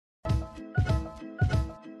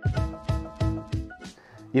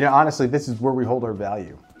You know, honestly, this is where we hold our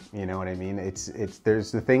value. You know what I mean?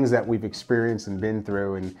 There's the things that we've experienced and been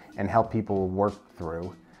through and help people work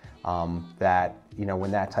through, that, you know,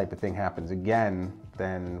 when that type of thing happens again,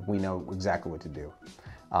 then we know exactly what to do.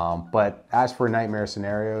 But as for nightmare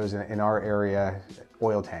scenarios, in our area,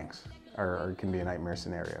 oil tanks can be a nightmare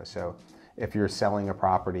scenario. So if you're selling a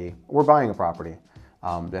property or buying a property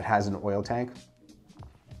that has an oil tank,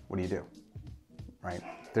 what do you do, right?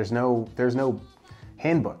 There's no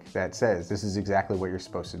handbook that says this is exactly what you're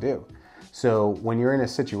supposed to do. So when you're in a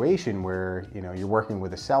situation where, you know, you're working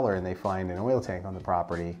with a seller and they find an oil tank on the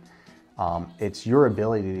property, it's your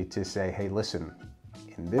ability to say, hey, listen,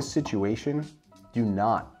 in this situation, do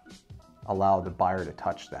not allow the buyer to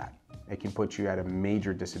touch that. It can put you at a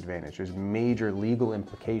major disadvantage. There's major legal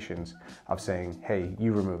implications of saying, hey,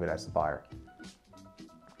 you remove it as the buyer.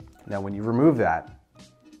 Now, when you remove that,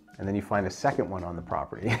 and then you find a second one on the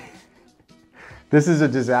property, this is a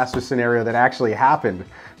disaster scenario that actually happened,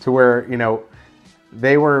 to where, you know,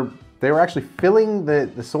 they were actually filling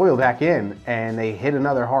the soil back in, and they hit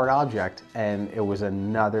another hard object, and it was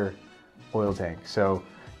another oil tank. So,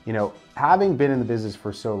 you know, having been in the business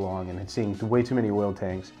for so long and seeing way too many oil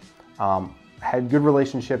tanks, had good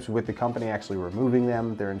relationships with the company actually removing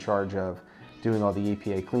them. They're in charge of doing all the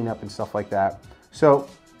EPA cleanup and stuff like that. So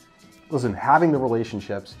listen, having the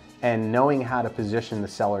relationships and knowing how to position the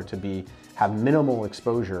seller to have minimal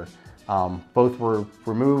exposure, both were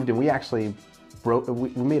removed, and we actually we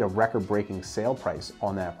made a record-breaking sale price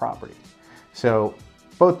on that property. So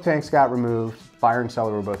both tanks got removed, buyer and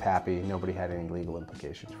seller were both happy, nobody had any legal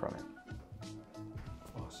implications from it.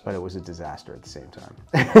 Awesome. But it was a disaster at the same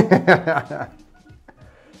time.